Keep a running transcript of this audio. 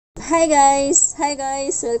Hi guys! Hi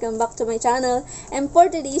guys! Welcome back to my channel. And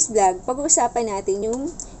for today's vlog, pag-uusapan natin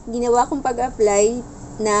yung ginawa kong pag-apply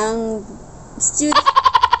ng student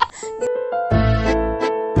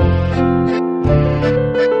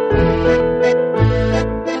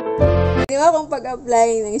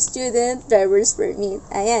ng student driver's permit.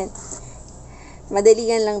 Ayan.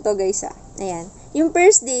 Madalian lang to guys Ayan. Yung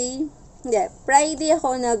first day, Friday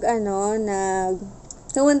ako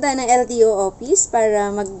pumunta ng LTO office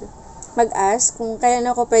para mag-ask kung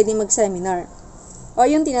kailan ako pwede mag-seminar. O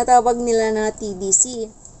yung tinatawag nila na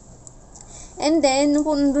TDC. And then, nung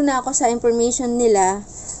nandun na ako sa information nila,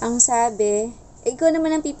 ang sabi, ikaw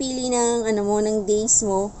naman ang pipili ng ng days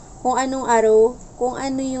mo, kung anong araw, kung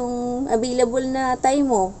ano yung available na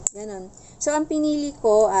time mo. Ganon. So, ang pinili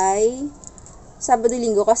ko ay Sabado,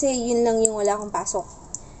 Linggo kasi yun lang yung wala akong pasok.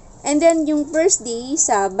 And then, yung first day,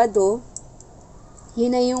 Sabado,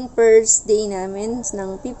 yun na yung first day namin ng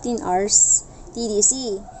 15 hours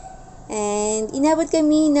TDC. And, inabot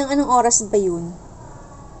kami ng anong oras ba yun?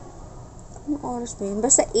 Anong oras ba yun?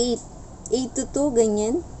 Basta 8. 8 to 2,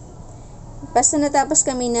 ganyan. Basta natapos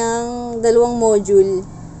kami ng 2 module.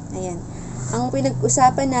 Ayan. Ang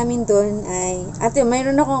pinag-usapan namin doon ay,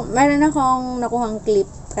 mayroon akong nakuhang clip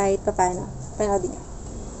kahit paano. Panoodin niyo.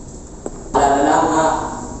 Alala ko nga,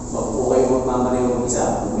 po kayo magmamali ng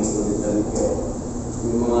isa, kung may student na rin kayo.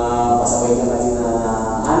 Yung mga pasaway ka kasi na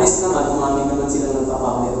honest naman, umamin naman sila ng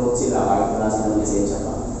kapag-network sila kahit wala silang lisensya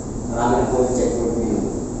pa. Marami na po yung checkpoint nyo.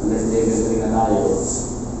 Unless level 3 na tayo,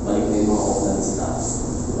 balik na yung mga offline sila.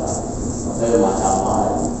 Diba? Kaya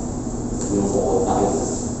matsamahan yung kukontakin.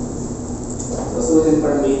 So, student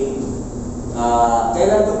permit,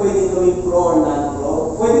 kailan ito pwede gawin pro or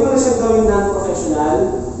non-pro? Pwede mo na siyang gawin non-professional.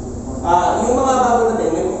 Yung mga bago natin,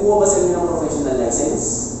 may kukuha ba sila ng professional license?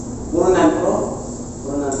 Puro non-pro?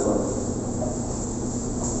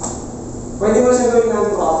 Pwede mo siyang gawin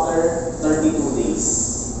ng after 32 days.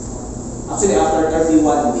 Actually, after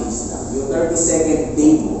 31 days lang. Yung 32nd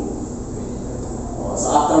day mo. So,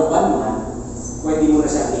 after 1 month, pwede mo na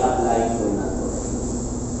siyang i-apply for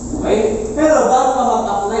non-professional. Okay? Pero bago ka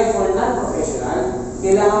mag-apply for non-professional,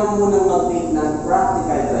 kailangan mo munang mag-take ng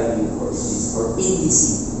practical driving courses or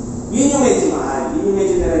PDC. Yun yung medyo mahal. Yun yung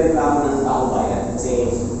medyo nare-reklamo ng tao bayan. Kasi,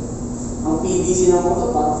 ang PDC ng motor,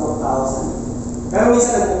 parang 4,000. Pero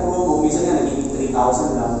minsan nagpo-promo, minsan nga nagiging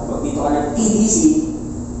 3,000 lang. Pag dito ka ng TDC,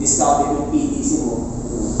 discounted yung PDC mo.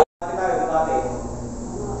 Debate.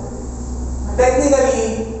 Technically,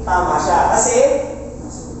 tama siya. Kasi,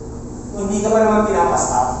 hindi ka pa naman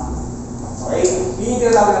pinapastop. Okay? Yun yung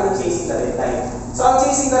tinatawag natin chasing the red light. So, ang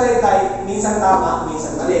chasing the red light, minsan tama,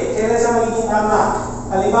 minsan mali. Kailan siya magiging tama?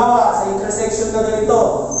 Halimbawa, sa intersection na ganito,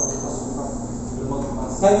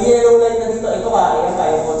 nag-yellow light na dito. Ito ka, ayan ka,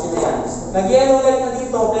 yung kotse na yan. Nag-yellow light na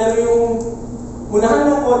dito, pero yung unahan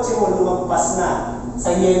ng kotse mo, lumagpas na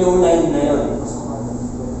sa yellow line na yun.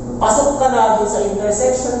 Pasok ka na dun sa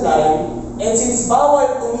intersection line, and since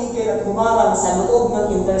bawal tumigil at humarang sa loob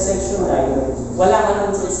ng intersection line, wala ka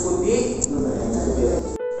nang choice kundi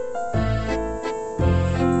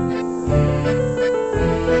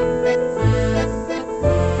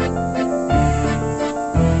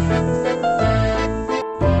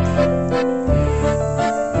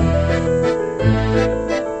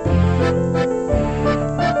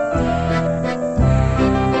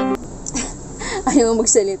ayaw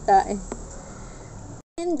magsalita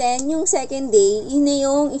And then, yung second day, yun na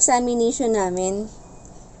yung examination namin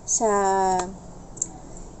sa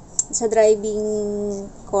driving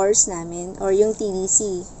course namin or yung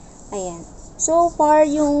TDC. Ayan. So far,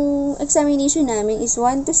 yung examination namin is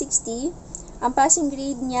 1 to 60. Ang passing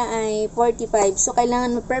grade niya ay 45. So,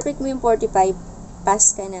 kailangan ma-perfect mo yung 45,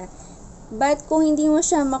 pass ka na. But, kung hindi mo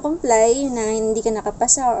siya ma-comply na hindi ka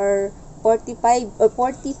nakapasa or 45 or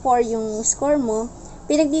 44 yung score mo,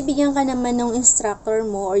 pinagbibigyan ka naman ng instructor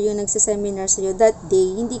mo or yung nagsaseminar sa'yo that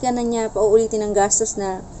day, hindi ka na niya pauulitin ng gastos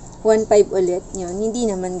na 1.5 ulit. Yun, hindi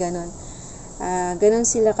naman ganon. Ganon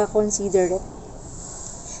sila ka-considerate.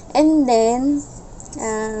 And then,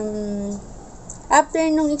 after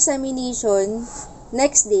nung examination,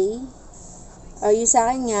 next day, yung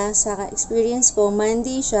sa akin nga, sa experience ko,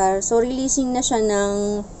 Monday siya, so releasing na siya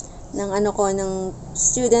ng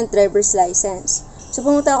student driver's license. So,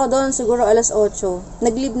 pumunta ako doon siguro alas 8.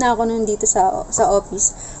 Nag-leave na ako nun dito sa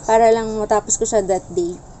office para lang matapos ko siya that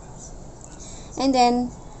day. And then,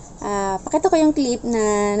 pakita ko yung clip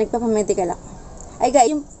na nagpapamedical ako. Ay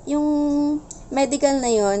guys, yung medical na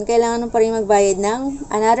yon kailangan mo pa rin magbayad ng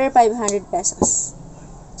another 500 pesos.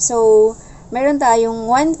 So, meron tayong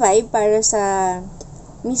 1.5 para sa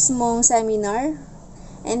mismong seminar.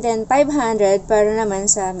 And then 500 para naman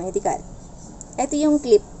sa medical. Ito yung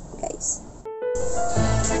clip, guys.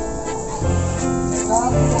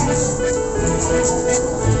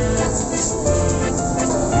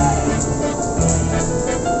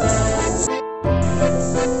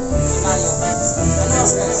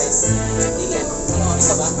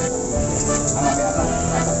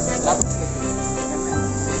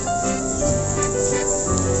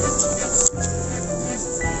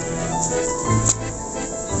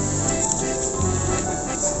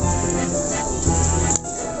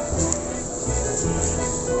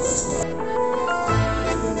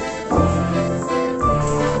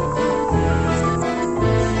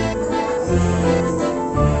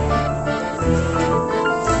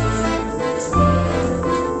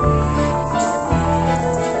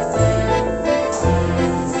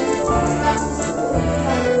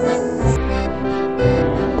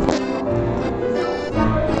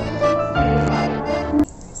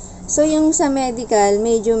 So, yung sa medical,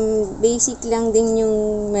 medyo basic lang din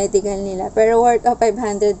yung medical nila. Pero worth of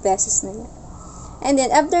 500 pesos na yan. And then,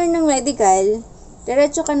 after ng medical,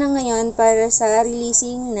 diretso ka na ngayon para sa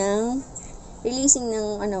releasing ng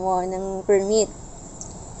permit.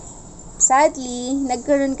 Sadly,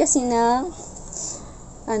 nagkaroon kasi ng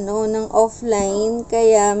offline,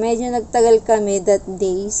 kaya medyo nagtagal kami that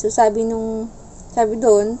day. So, sabi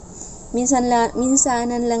doon,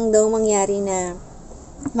 minsanan lang daw mangyari na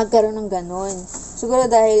magkaroon ng ganon. Siguro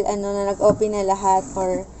dahil na nag-open na lahat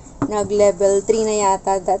or nag-level 3 na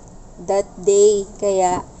yata that day.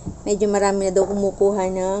 Kaya medyo marami na daw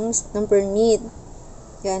kumukuha ng permit.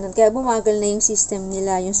 Ganon. Kaya bumagal na yung system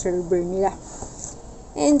nila, yung server nila.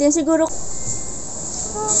 And then siguro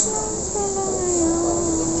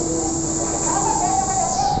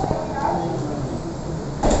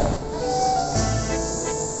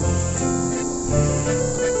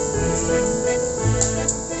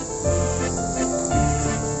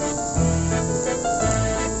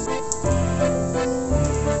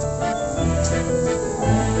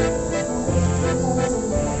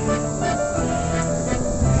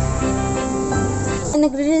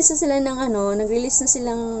nag-release na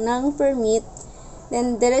silang ng permit.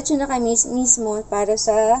 Then diretso na kami mismo para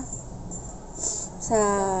sa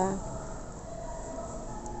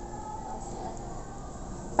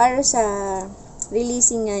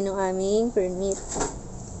releasing nga ng aming permit.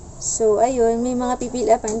 So ayun, may mga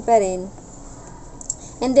pipilapan pa rin.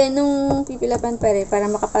 And then nung pipilapan pa rin para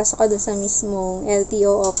makapasok ka doon sa mismong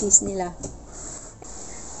LTO office nila.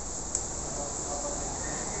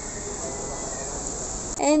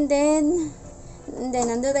 And then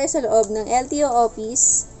nandun tayo sa loob ng LTO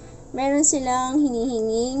office. Meron silang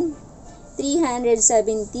hinihinging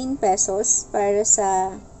 317 pesos para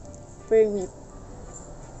sa permit.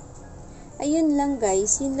 Ayun lang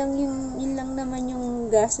guys, yun lang naman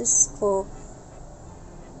yung gastos ko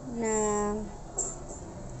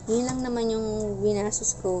yun lang naman yung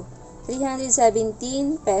binastos ko.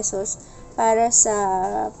 317 pesos para sa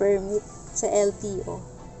permit sa LTO.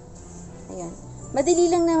 Ayan.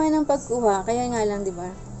 Madali lang naman ang pagkuha, kaya nga lang, di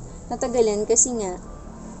ba? Natagalan kasi nga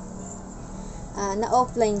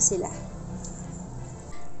na-offline sila.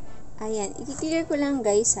 Ayan, i-clear ko lang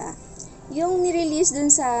guys ha. Yung nirelease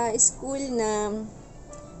dun sa school na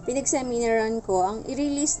pinagseminaran ko, ang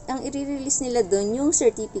i-release nila dun yung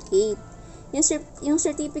certificate. Yung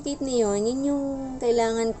certificate na yun yung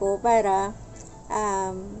kailangan ko para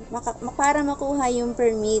makuha yung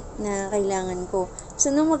permit na kailangan ko. So,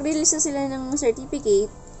 nung mag-release na sila ng certificate,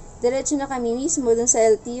 diretso na kami mismo dun sa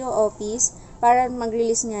LTO office para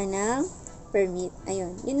mag-release nga ng permit.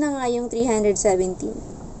 Ayun. Yun na nga yung 317.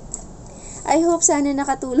 I hope sana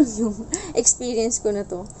nakatulong yung experience ko na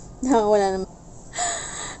to. Wala naman.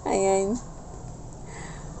 Ayan.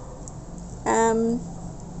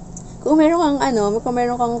 Kung meron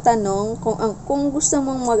kang tanong, kung gusto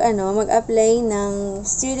mong mag-apply ng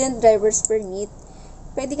student driver's permit,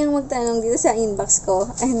 pwede kang magtanong dito sa inbox ko.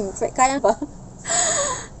 Kaya pa.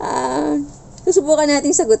 Susubukan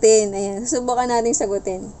nating sagutin. Ayan, susubukan nating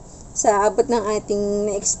sagutin sa abot ng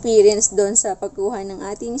ating experience doon sa pagkuha ng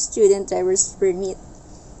ating student driver's permit.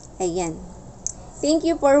 Ayan. Thank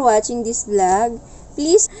you for watching this vlog.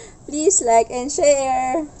 Please like and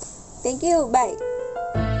share. Thank you. Bye.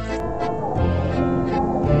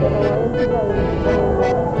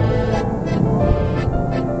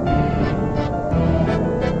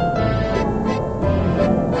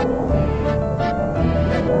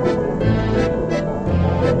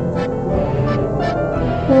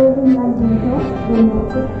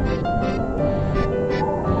 So,